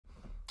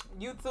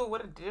YouTube,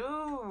 what it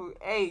do?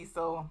 Hey,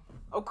 so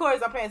of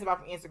course I'm playing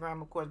somebody from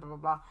Instagram, of course, blah blah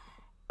blah.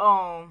 I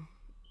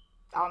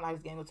don't know how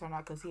this game will turn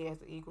out because he has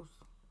the Eagles.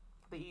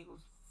 The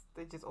Eagles,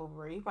 they just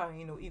overrated. He probably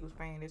ain't no Eagles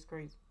fan. That's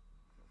crazy.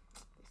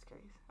 That's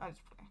crazy. I'm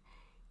just playing.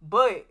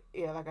 But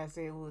yeah, like I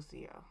said, we'll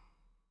see y'all.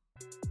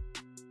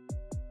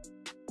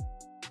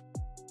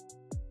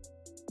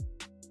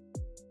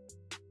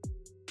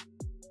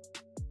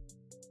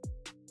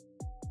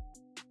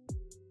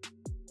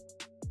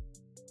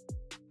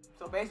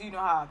 So basically, you know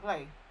how I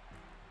play.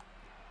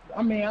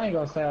 I mean, I ain't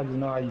gonna say I just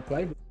know how you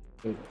play, but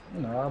you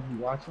know, I'll be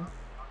watching.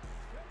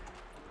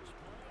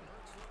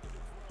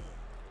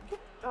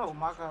 Oh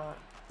my god.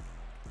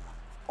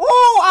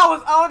 Oh, I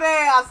was on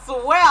there. I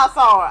swear I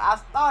saw it. I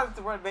started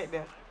to run back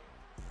there.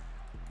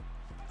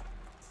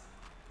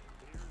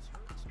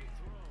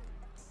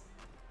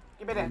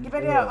 Get back there. Get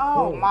back there.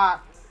 Oh my.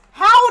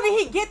 How did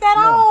he get that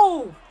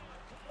off?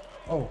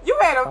 Oh. You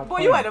had to, boy,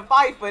 you had to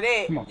fight for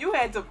that. You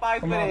had to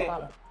fight for that.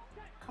 On.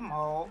 Come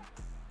on.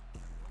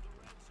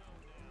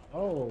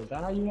 Oh, is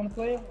that how you want to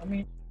play it? I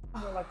mean,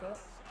 like that.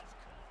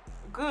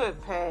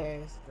 Good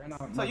pass.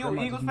 So you an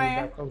Eagles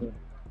fan?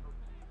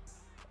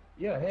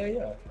 Yeah, hell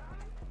yeah.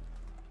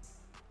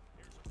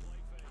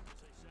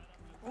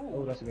 Ooh.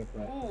 Oh, that's a good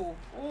play. Ooh,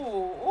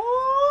 ooh,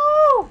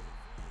 ooh.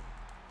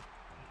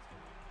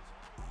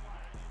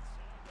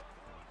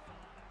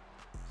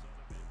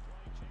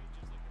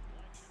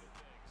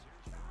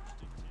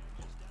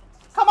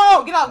 Come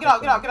on, get out, get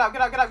out, get out, get out,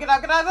 get out, get out, get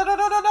out, get out.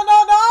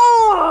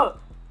 No.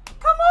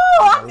 Come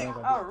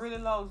on. I really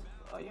lost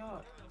a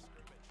yard.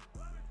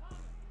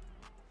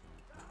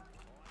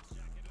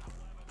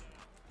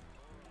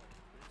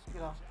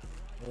 Get off.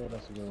 Oh,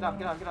 that's a good Get off,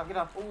 get off, get off, get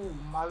off. Oh,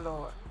 my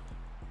lord.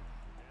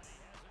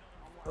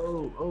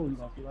 Oh, you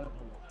gonna feel like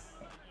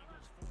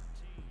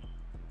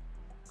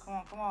Come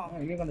on, come on.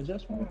 Oh, you're gonna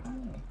adjust one?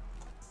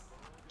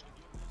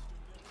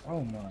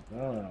 Oh my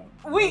god.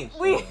 We.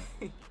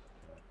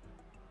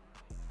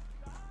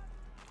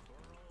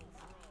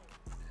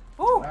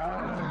 Woo!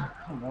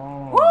 Come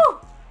on. Woo!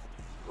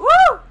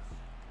 Woo!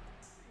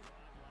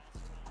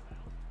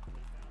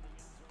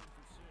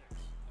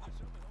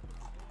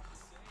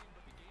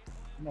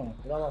 Come on,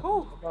 get out of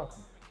here.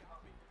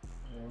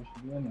 Yeah, we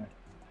should be in there.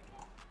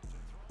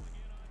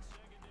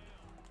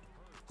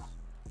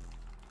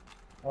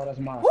 Oh, that's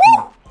mine. Woo!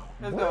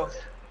 Let's go.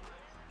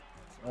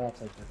 Oh, I'll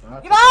take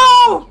that. Get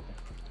out!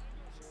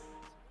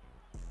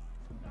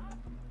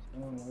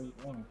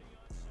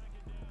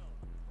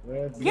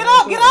 Get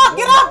up, get up,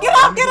 get up, get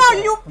up, get up!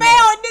 You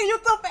failed, nigga. You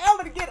took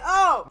forever to get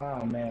up.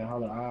 Oh man,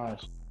 hold on.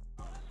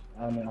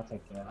 I mean, I'll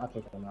take that. I'll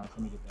take that last. Let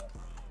me get that.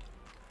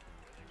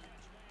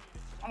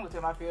 I'm gonna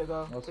take my field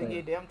goal. Okay. To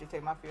get there, I'm gonna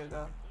take my field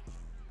goal.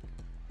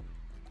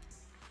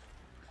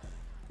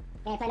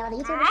 Ain't playing all the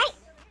YouTube? Alright.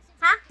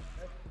 Huh?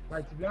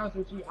 Like, to be honest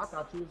with you, I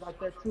thought you was like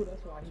that too.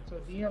 That's why I hit your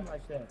DM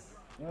like that.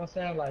 You know what I'm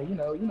saying? Like, you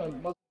know,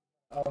 most.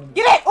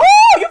 Get it!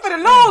 Ooh, you finna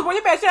lose, boy.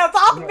 You better shut up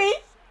talking to me.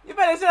 You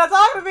better shut up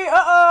talking to me.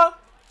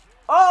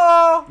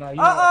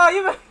 No,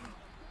 you better.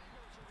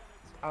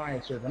 I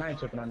ain't tripping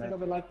on that. Think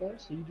of it like that.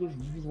 So you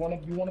just wanna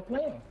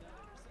play him.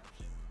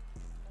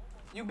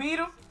 You beat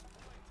him?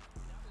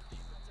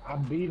 I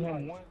beat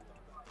him once.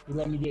 He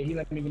let me get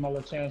my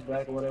little chance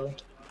back or whatever.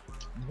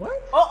 What?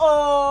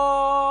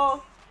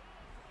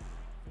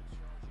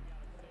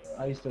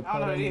 I used to play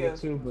that nigga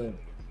too, but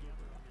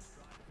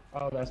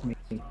oh, that's me.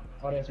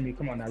 Oh, that's me.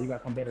 Come on now, you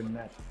gotta come better than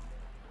that.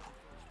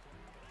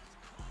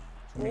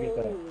 Let me get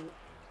that.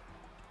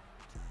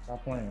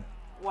 Stop playing.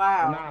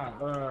 Wow. Nah,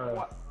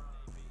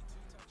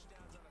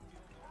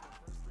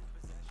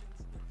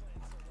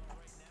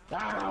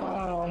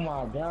 oh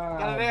my god. Get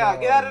out of there.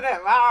 Get out of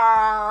there.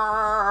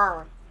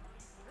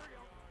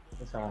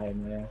 It's alright,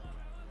 man.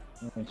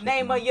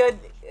 Name of your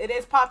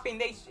that's popping.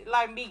 They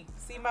like me.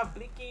 See my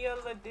blicky a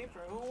little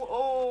different.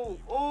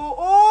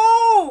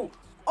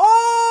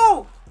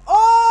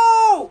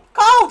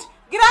 Coach,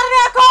 get out of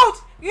there, coach.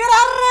 Get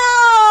out of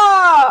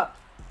there.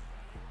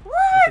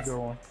 What? That's a good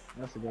one.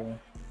 That's a good one.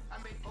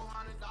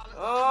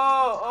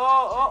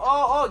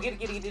 Get it.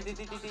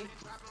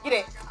 Get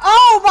it.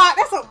 Oh my,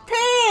 that's a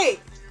pig.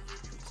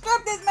 Stop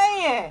this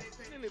man.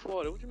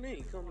 What you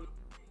mean?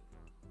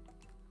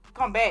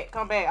 Come back.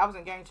 I was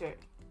in game chat.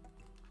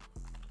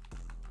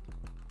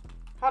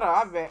 Hold on,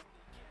 I'll be back.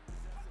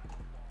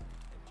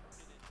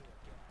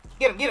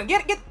 Get him.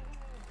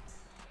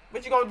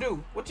 What you gonna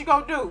do?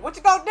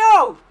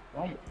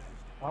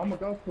 I'm gonna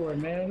go for it,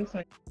 man. This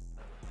ain't.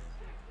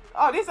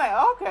 Oh, this ain't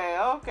okay.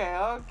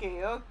 Let's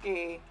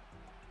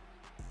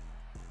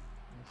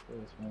do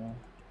this, man.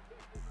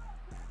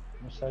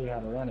 I'm gonna show you how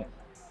to run it.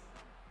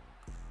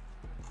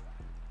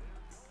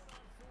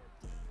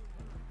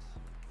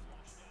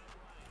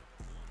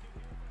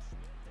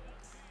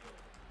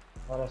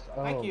 Oh,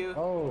 Thank you.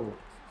 Oh,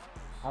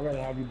 I'd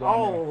rather have you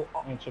down there.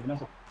 I ain't tripping.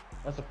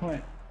 That's a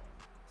punt.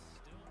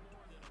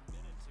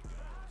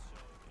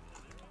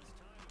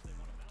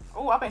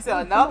 Oh, I been say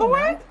another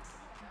one.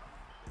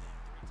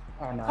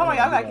 Oh, no, Come on,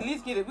 y'all gotta at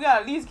least get it. We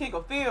gotta at least kick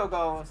a field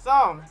goal or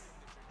something.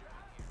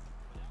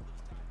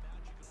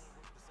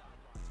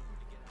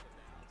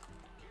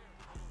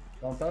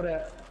 Don't throw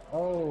that.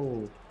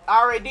 Oh.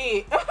 I already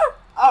did. I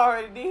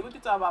already did. What you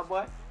talking about,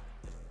 boy?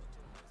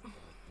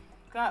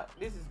 God,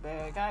 this is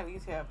bad. Can I at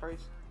least have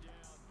first?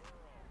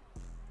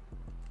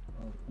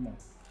 Oh, come on.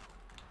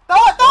 Throw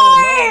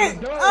it!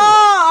 Oh, no,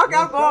 Oh, okay,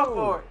 I'm let's going go.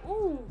 for it.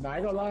 Ooh. Nah, I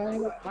ain't gonna lie.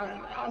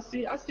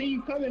 I see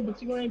you coming,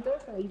 but you ain't there.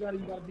 You gotta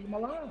beat my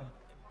line.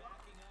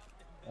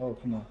 Oh,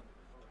 come on.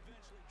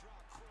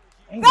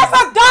 That's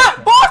a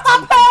dot! Boy,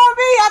 stop playing with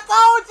me! I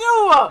told you!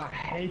 I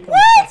hate those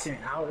What? fucking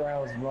out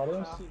routes, bro.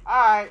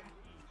 Alright.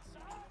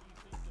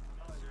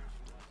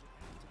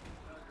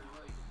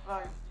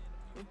 Alright.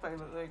 This play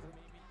look ugly.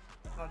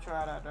 I'm gonna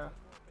try it out though.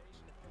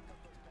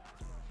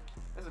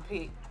 There's a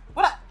pig.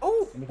 What I?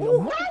 Ooh!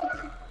 Ooh!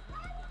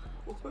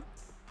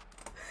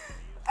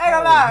 I ain't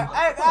gonna lie.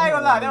 I ain't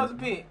gonna lie. That was a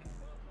pig.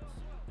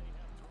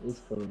 It's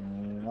cool,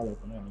 man. I look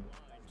at him.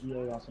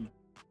 Yeah, got some.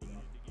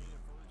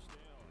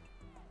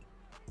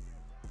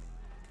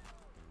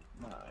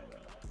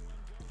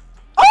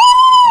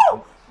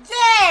 Oh!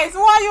 Jess,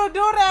 why you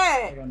do that?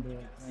 I ain't gonna do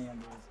it.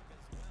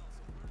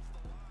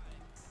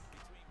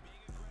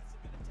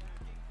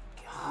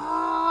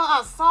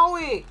 I saw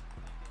it.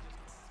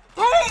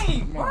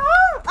 Dang, bro.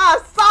 I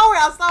saw it.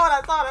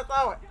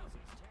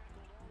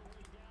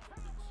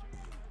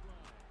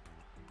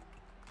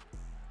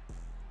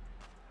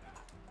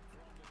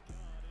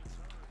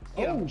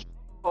 Oh,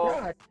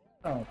 God.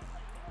 Oh.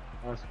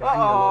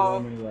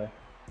 Uh-oh. Anyway.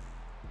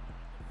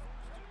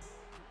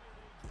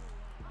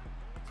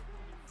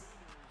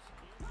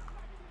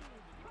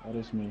 That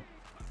is me.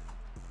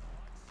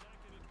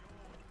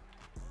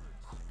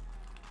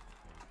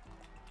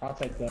 I'll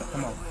take that.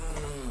 Come on.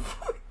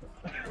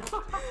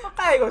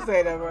 I ain't gonna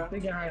say that, bro.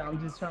 I'm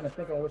just trying to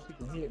think of what she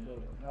can hit, but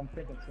I'm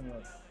thinking too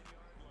much.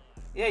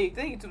 Yeah, you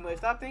thinking too much.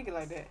 Stop thinking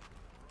like that.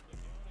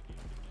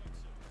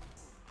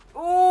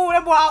 Ooh,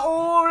 that boy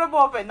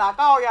finna knock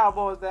all y'all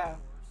boys down.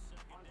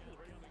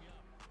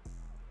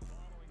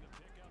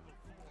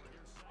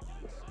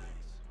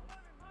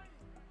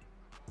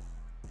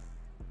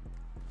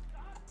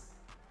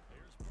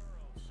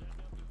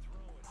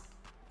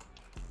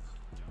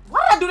 Why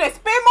did I do that?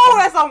 Spin mode,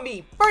 that's on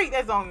me. Freak,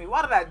 that's on me.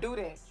 Why did I do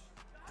that?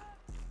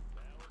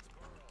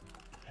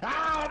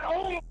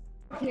 Oh,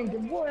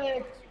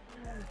 boy.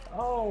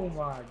 Oh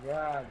my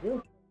God.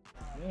 Dude.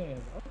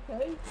 Man,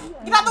 okay.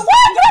 Get out the way!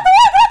 Get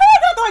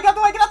out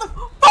the way! Get out the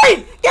way!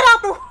 Get out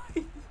the way!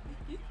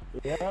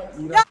 Yeah,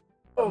 you don't.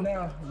 No.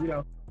 Now, you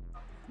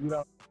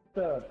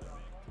don't.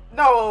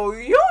 No,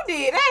 you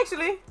did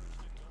actually.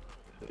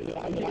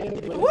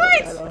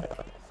 What?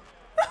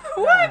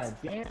 What?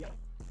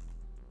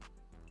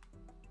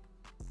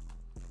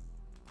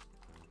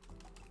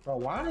 Bro,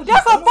 why did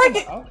That's you a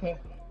freaking. Okay.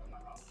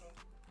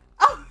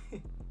 Oh.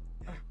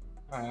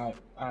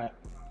 Alright.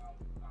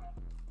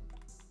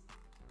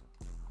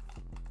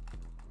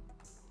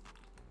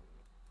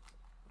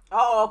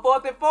 Uh-oh,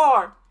 4th and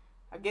 4.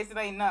 I guess it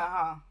ain't nothing,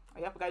 huh?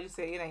 Oh, I forgot you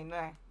said it ain't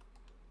nothing.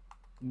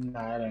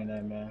 Nah, it ain't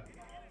that, man.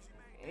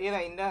 It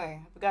ain't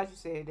nothing. I forgot you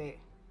said that.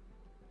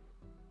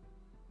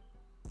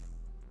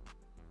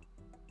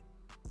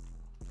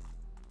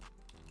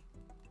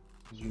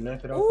 You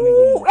left it open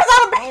Ooh, again. that's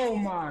out of Oh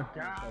my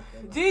God.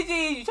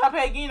 GG, you try to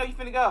play again or you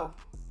finna go?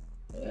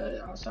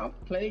 Yeah, I'll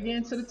play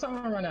again to the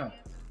time right now.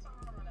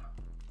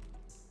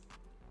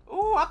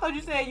 Ooh, I thought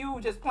you said you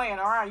were just playing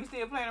around. You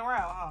still playing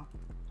around, huh?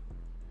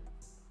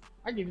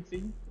 I give it to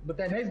you. But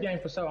that next game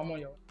for sure, I'm on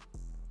your.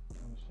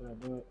 Should I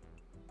do it?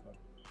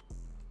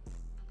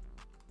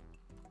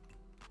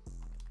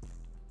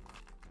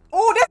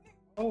 Ooh, this.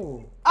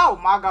 Oh. Oh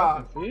my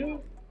God.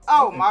 Field?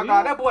 Oh my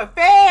God, that boy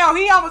fell.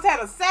 He almost had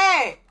a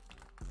sack.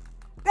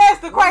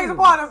 That's the crazy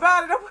part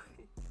about it.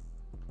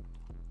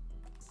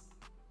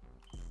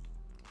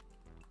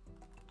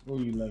 Oh,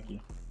 you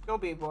lucky. Go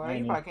big boy. You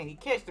Ain't probably can't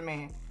even catch the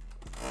man.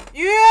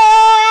 Yeah,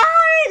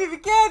 I didn't even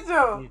catch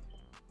him.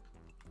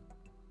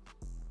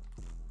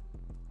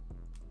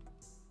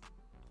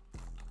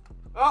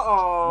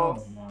 Uh-oh.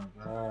 Oh my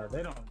God,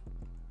 they don't.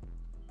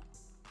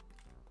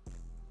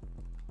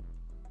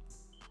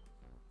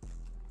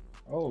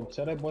 Oh,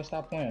 tell that boy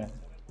stop playing.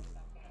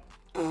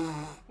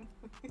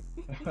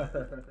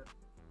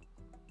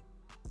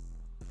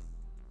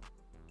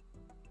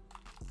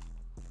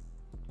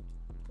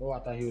 Oh, I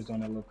thought he was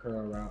on that little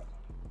curl route.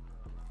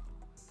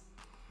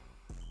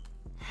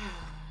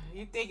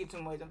 You thinking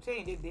too much. I'm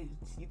telling you,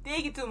 you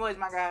thinking too much,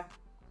 my guy.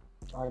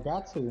 I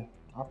got to.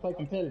 I play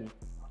competitive.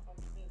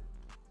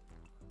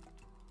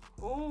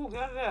 Ooh,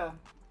 get there.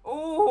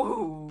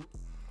 Ooh.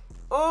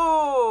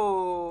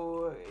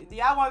 Ooh. Do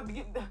y'all want to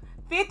get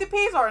 50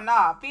 piece or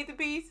not? 50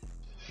 piece?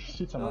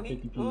 She talking about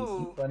 50 piece.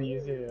 You funny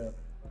as hell.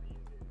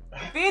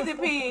 50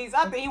 piece.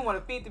 I think he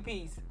wanted 50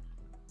 piece.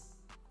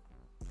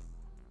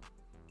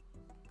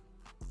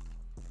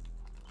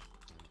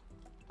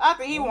 I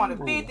think he wanted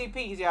 50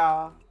 piece,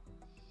 y'all.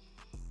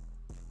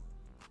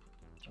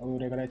 Oh,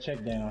 they got that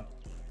check down.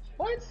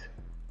 What?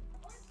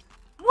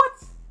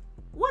 What?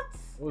 What?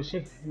 Oh,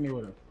 shit hit me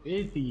with a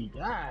 50.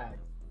 God.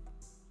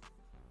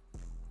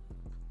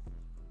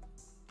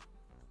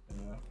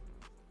 Yeah.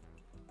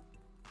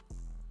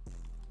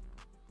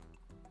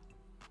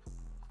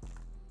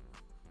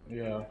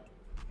 Yeah.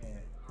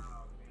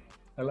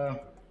 Hello.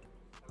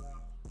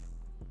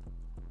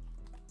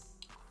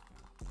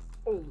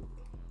 Oh,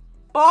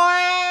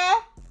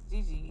 boy.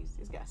 GG's.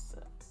 This guy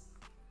sucks.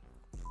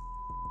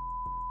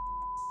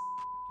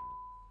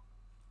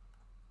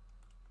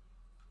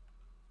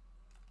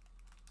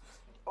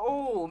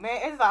 Oh man,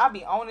 it's like I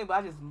be on it, but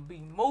I just be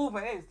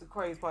moving. That's the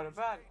crazy part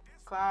about it.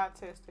 Clyde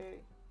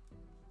tested.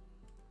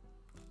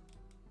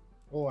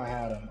 Oh, I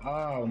had him.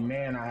 Oh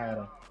man, I had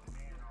him.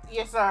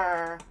 Yes,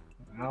 sir.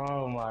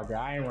 Oh my god,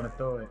 I ain't want to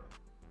throw it.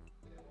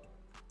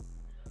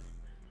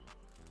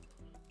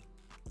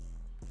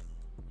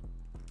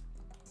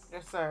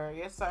 Yes, sir.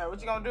 Yes, sir. What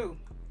you gonna do?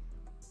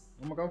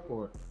 I'm gonna go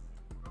for it.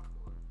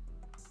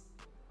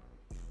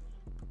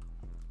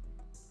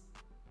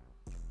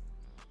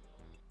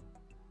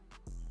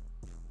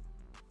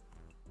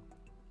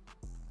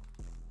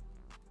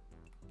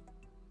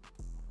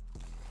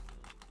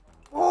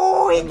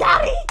 Oh, he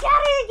got it. He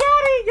got it. He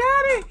got it. He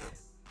got it.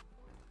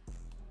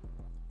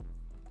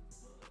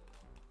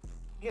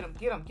 Get him.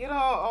 Get him. Get him.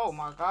 Oh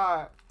my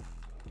God.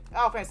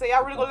 I was finna say,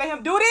 y'all really gonna let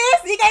him do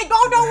this? He can't go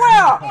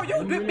nowhere. Oh,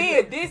 you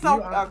did this.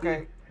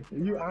 Okay.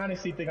 You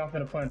honestly think I'm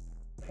finna punch?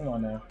 Come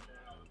on now.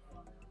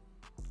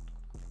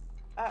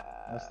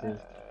 What's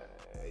this?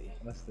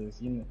 What's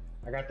this? You know,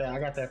 I got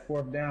that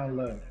fourth down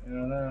look. You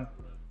know.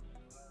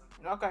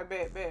 Okay,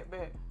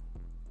 bet.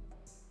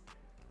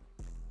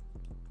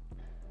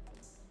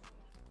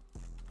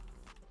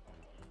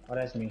 Oh,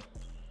 that's me.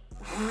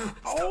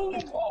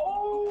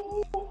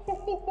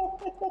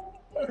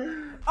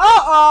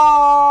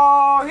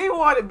 Uh-oh! He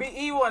wanted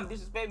to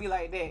disrespect me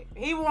like that.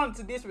 He wanted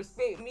to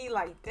disrespect me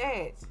like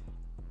that.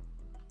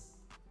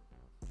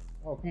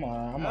 Oh, come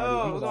on. I'm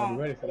already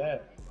ready for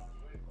that.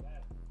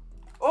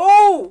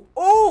 Oh,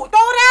 throw it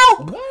out!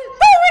 What? Throw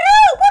it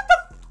out! What the?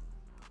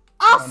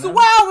 I swear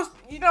I was.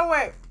 You know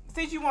what?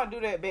 Since you want to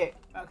do that, bet.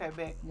 Okay,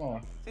 bet. Come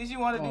on. Since you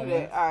want to do man.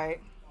 that, all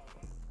right.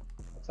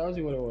 I told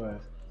you what it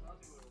was.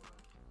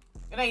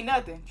 It ain't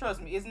nothing. Trust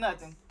me, it's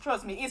nothing.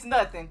 Trust me, it's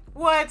nothing.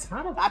 What?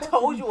 I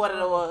told you what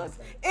it was.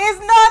 It's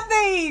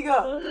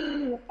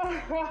nothing.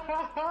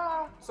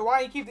 So why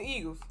you keep the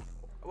Eagles?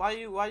 Why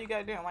you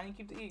got them? Why you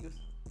keep the Eagles?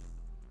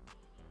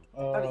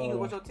 The Eagles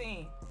was your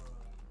team.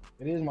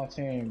 It is my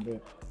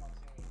team,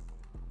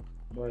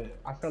 but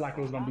I feel like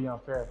it was gonna be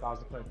unfair if I was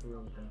to play through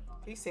with them.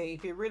 He said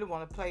if he really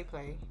want to play,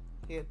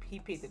 he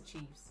picked the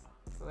Chiefs.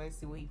 So let's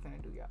see what he finna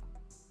do, y'all.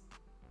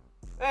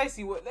 Let's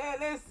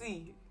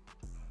see.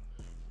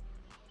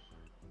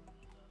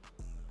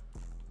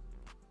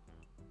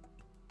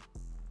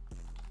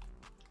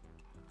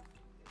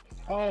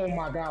 Oh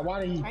my God!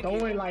 Why did he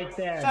throw it like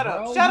that? Shut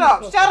up!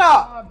 Bro? Shut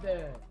up!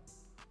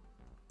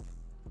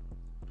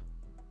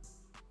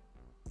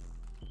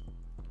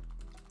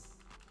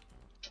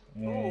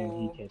 And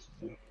he catches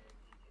it.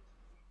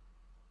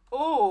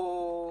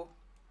 Oh.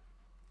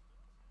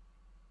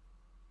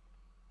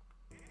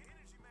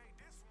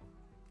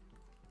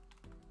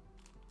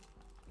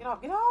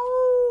 Get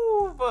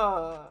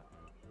over.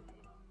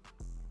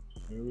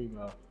 Here we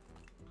go.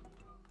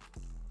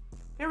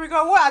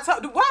 What I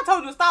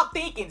told you to stop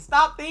thinking.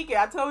 Stop thinking.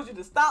 I told you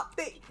to stop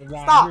thinking.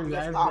 Stop.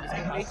 Stop.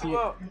 Mess you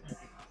up.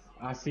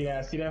 I see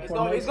that. It's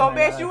gonna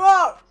mess you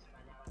up.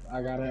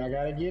 I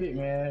gotta get it,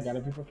 man. I gotta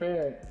be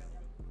prepared.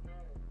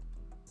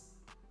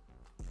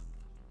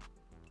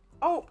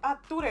 Oh, I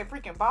threw that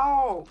freaking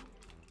ball.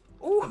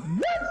 Ooh.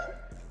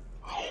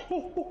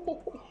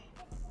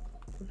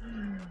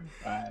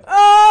 Right.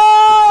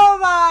 Oh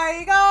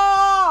my God.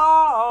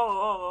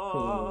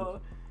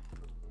 Cool.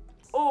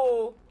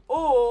 Oh.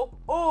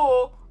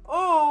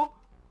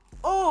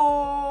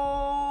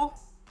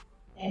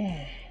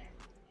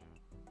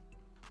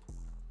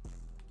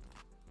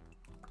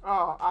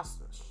 Oh,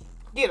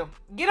 get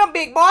him,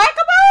 big boy.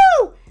 Come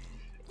on.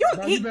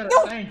 You better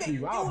thank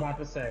you. I was about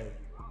to say.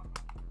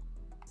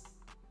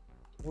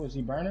 What, was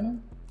he burning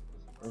him?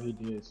 Oh, he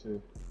did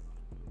too.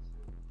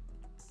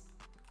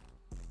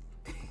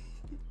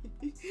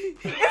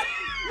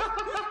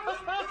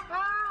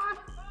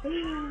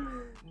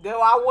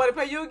 Though I want to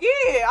play you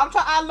again.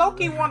 I low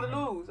key want to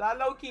lose. I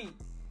low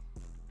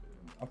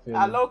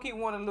key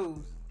want to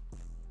lose.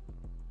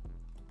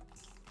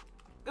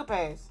 Good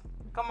pass.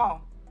 Come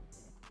on.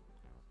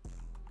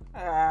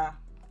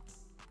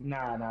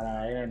 Nah,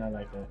 it ain't not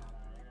like that.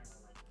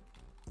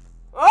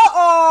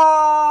 Uh-oh!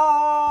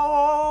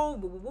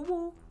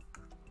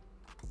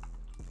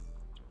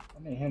 I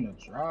need him to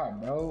drop,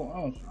 bro. I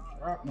don't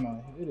drop when I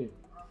hit it.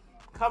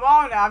 Come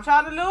on now, I'm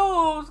trying to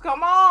lose.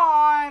 Come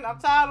on. I'm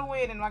tired of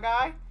winning, my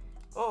guy.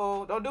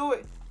 Uh-oh, don't do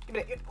it. Give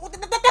me that. Oh, he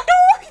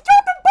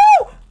dropped the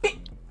ball!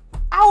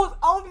 I was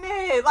on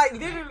there, like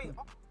literally.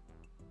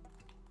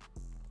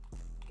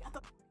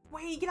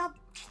 Get up.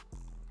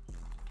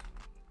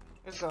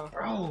 Let's go.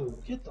 Bro,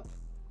 get the...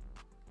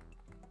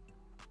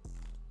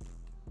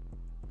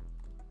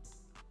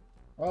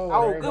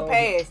 Oh, good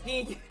pass.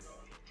 You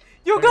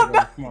good.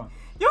 Come on.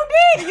 You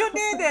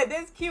did that.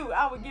 That's cute.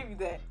 I would give you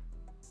that.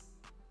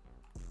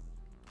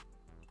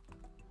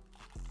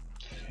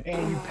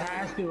 And you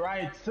passed it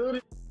right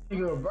to the...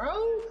 nigga,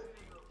 bro.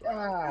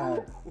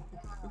 God.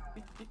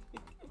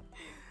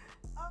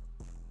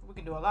 We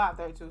can do a lot in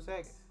 32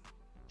 seconds.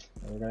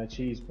 We got a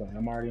cheese play.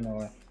 I'm already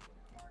knowing.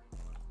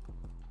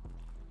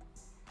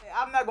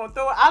 I'm not gonna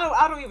throw it.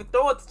 I don't even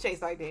throw it to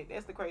Chase like that.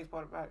 That's the crazy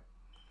part about it.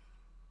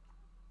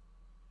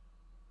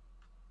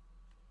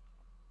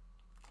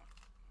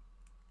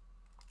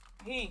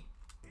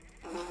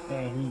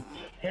 And he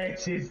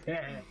catches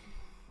that.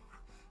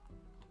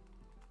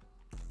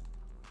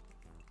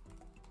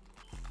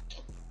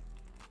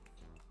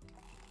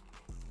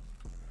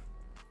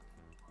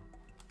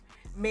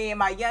 Me and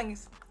my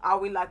youngest, all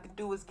we like to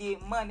do is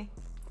get money.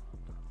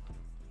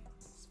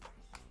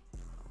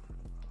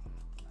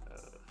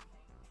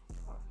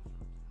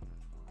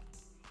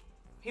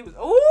 He was,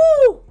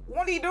 ooh!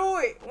 Won't he do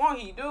it? Won't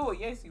he do it?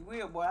 Yes, he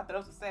will, boy. I thought that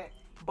was a sack.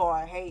 Boy,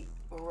 I hate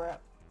for rap.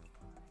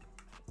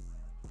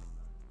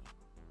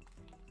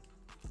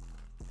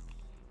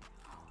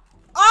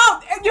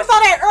 Oh, you saw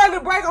that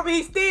early break on me.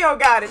 He still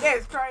got it.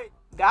 That's crazy.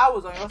 God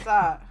was on your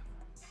side.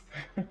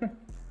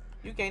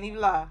 You can't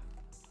even lie.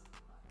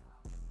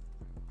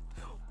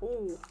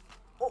 Ooh.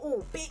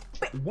 Ooh, big.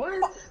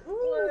 What?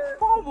 Ooh,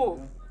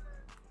 fumble.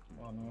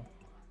 Oh, no.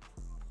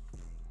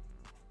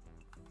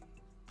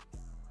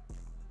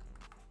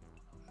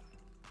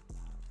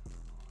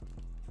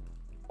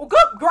 Oh,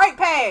 good, great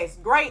pass.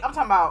 Great, I'm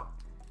talking about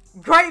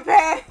great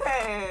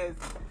pass.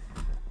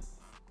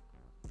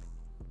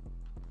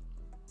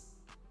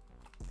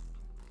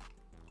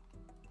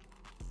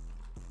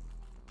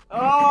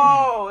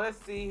 Oh, let's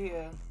see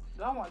here.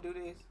 Do I want to do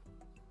this?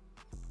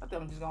 I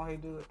think I'm just going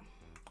to do it.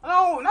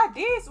 Oh, not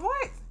this.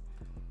 What?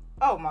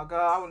 Oh, my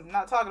God. I was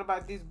not talking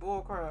about this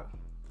bull crap.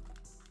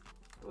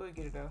 We'll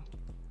get it, though.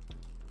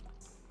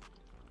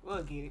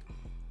 We'll get it.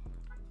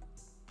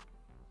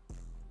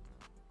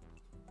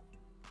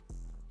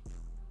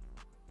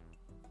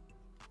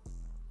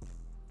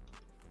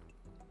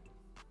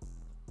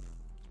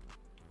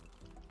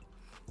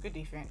 Good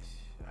defense.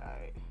 All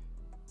right.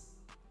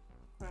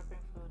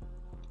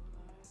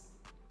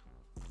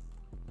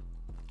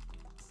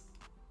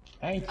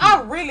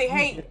 I really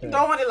hate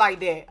throwing it like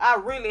that. I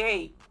really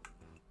hate.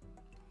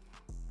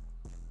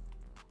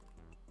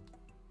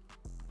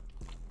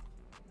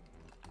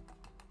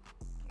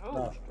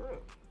 Oh,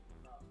 strip.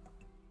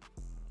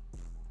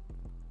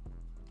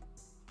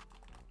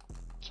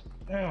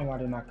 Damn, why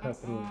didn't I cut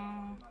through?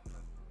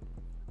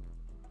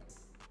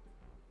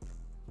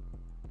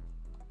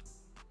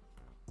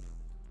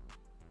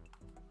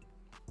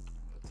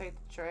 Take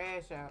the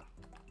trash out.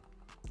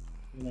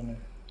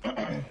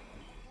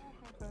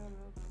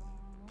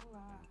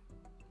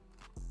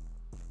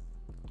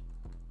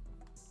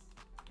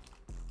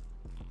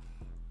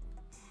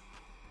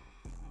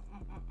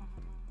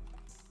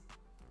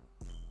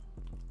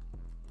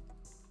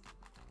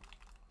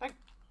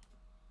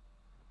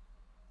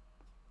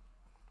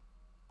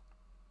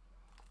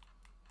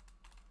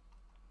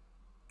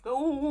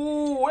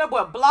 Ooh, that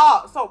boy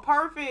blocked so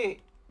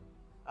perfect.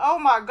 Oh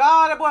my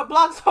God, that boy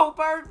blocked so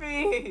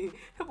perfect.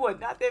 That boy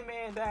knocked that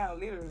man down,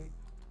 literally.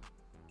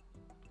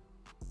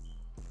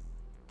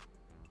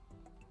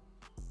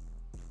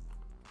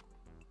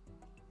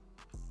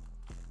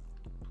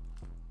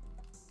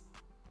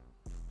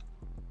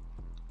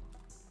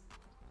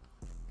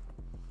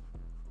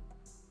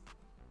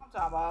 I'm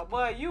talking about,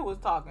 boy, you was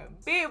talking.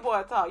 Big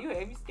boy talk. You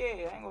had me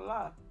scared, I ain't gonna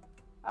lie.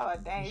 I was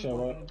like, dang, this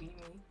boy gonna beat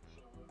me.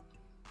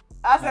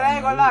 I said, I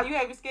ain't gonna lie, you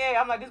had me scared.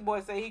 I'm like, this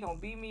boy say he gonna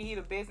beat me. He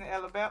the best in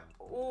Alabama.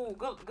 Ooh,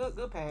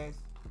 good pass.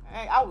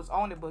 I was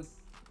on it, but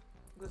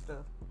good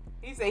stuff.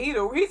 He said he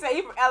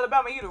from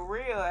Alabama. He the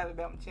real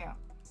Alabama champ.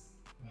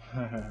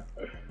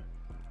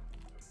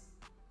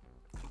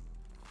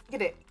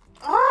 Get it.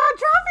 Oh,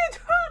 drop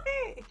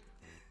it.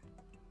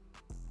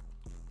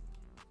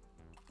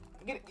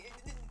 Get it.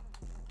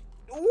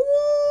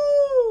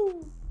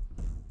 Ooh.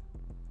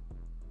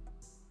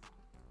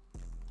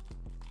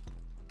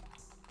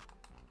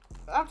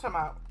 I'm talking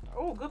about,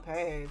 oh, good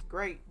pass.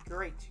 Great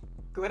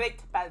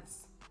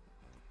pass.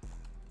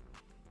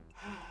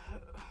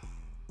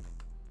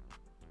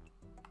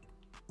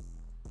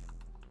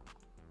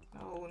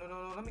 No.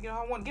 Let me get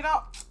on one. Get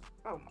out.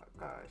 Oh, my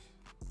gosh.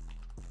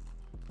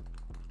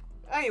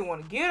 I didn't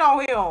want to get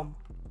on him.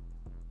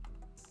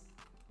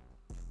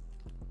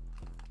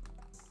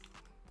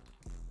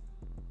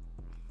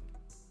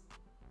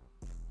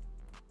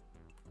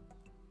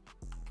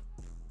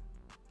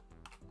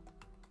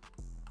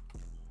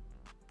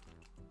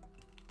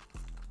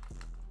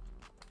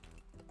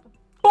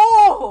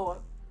 Boy!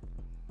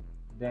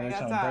 Damn, they're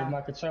trying to break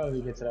my controller to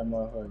get to that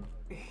motherfucker.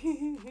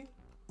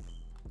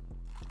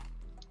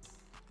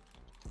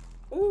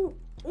 Ooh!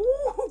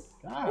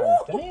 God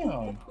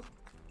damn!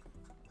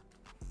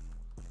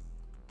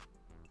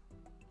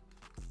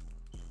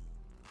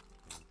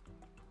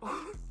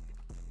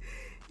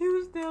 He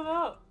was still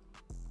up.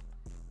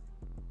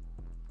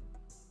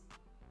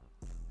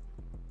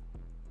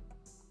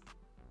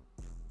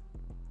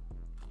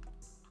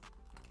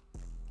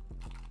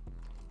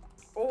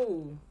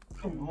 Oh.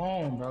 Come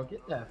on, bro.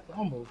 Get that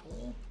fumble,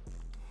 bro.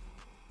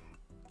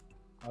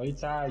 Oh, he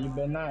tired. You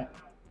better not.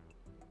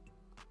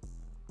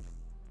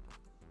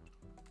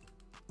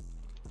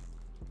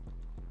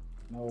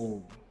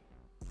 No.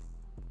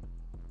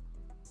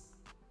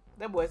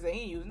 That boy said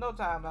he used no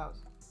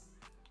timeouts.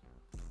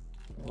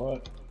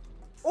 What?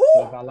 Ooh!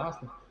 So if I lost,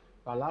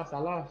 I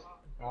lost.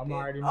 I'm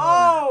already knowing.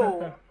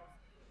 Oh!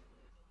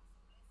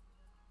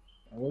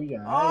 Oh,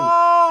 yeah.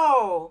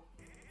 Oh!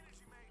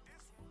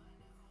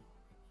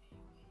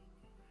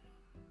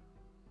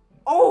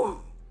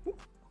 Oh!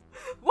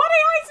 Why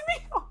they ice me?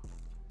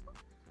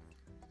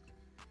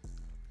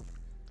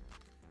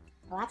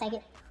 Oh, I'll take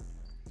it.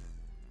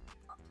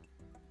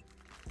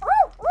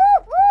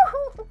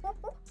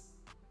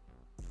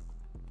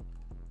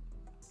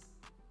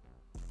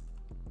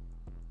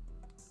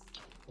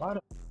 Why the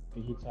f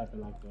did he tap it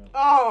like that?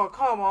 Oh,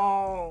 come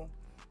on.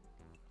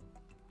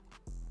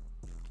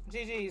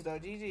 GG's though,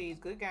 GG's.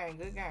 Good game,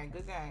 good game,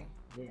 good game.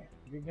 Yeah,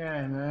 good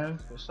game, man.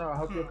 For sure. I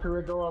hope your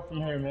career go off from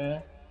here,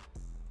 man.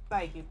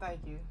 Thank you, thank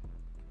you.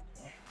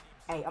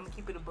 Hey, I'm gonna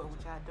keep it a buck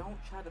with y'all. Don't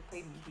try to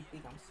play me if you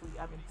think I'm sweet.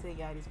 I've been telling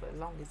y'all this for the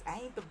longest. I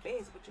ain't the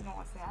best, but you know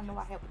what I'm saying? I know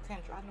I have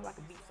potential. I know I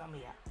can beat some of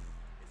y'all.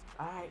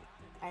 Alright?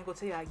 I ain't gonna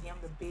tell y'all again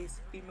I'm the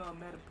best female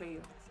meta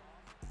player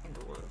in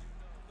the world.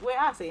 Well,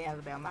 I say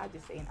Alabama. I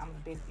just saying I'm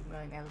the best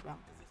female in Alabama.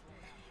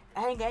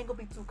 I ain't gonna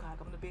be too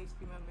cocky. I'm the best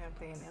female meta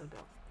player in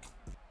Alabama.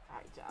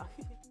 Alright, y'all.